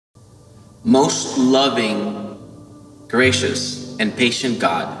Most loving, gracious, and patient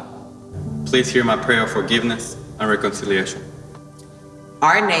God, please hear my prayer of forgiveness and reconciliation.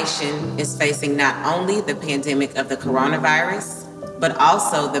 Our nation is facing not only the pandemic of the coronavirus, but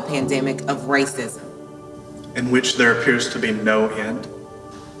also the pandemic of racism, in which there appears to be no end.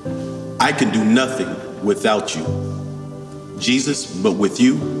 I can do nothing without you, Jesus, but with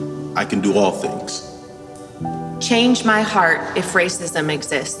you, I can do all things. Change my heart if racism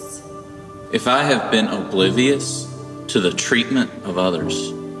exists. If I have been oblivious to the treatment of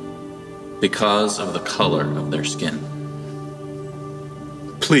others because of the color of their skin,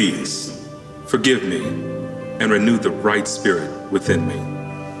 please forgive me and renew the right spirit within me.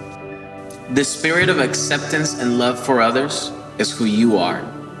 the spirit of acceptance and love for others is who you are.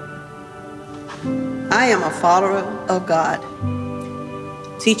 I am a follower of God.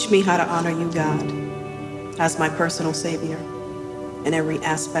 Teach me how to honor you, God, as my personal Savior in every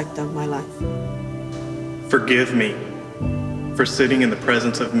aspect of my life. Forgive me for sitting in the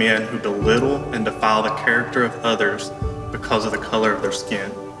presence of men who belittle and defile the character of others because of the color of their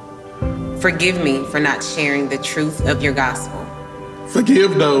skin. Forgive me for not sharing the truth of your gospel.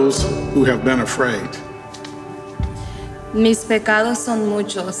 Forgive those who have been afraid. Mis pecados son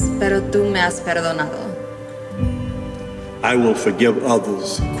muchos, pero tú me has perdonado. I will forgive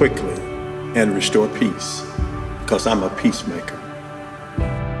others quickly and restore peace, because I'm a peacemaker.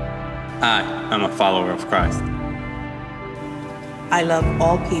 I am a follower of Christ. I love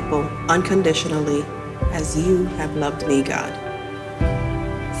all people unconditionally as you have loved me, God.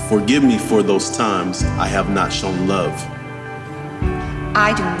 Forgive me for those times I have not shown love.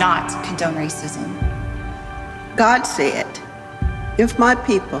 I do not condone racism. God said, if my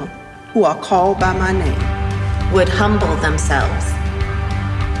people who are called by my name Would humble themselves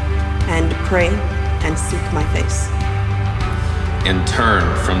and pray and seek my face and turn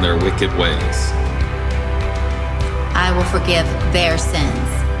from their wicked ways, I will forgive their sins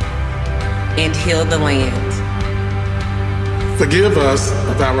and heal the land. Forgive us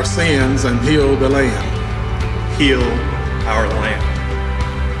of our sins and heal the land. Heal our land.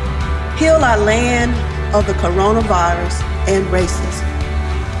 Heal our land of the coronavirus and racism.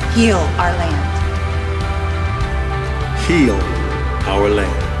 heal our land. Heal our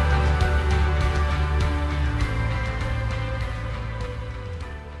land.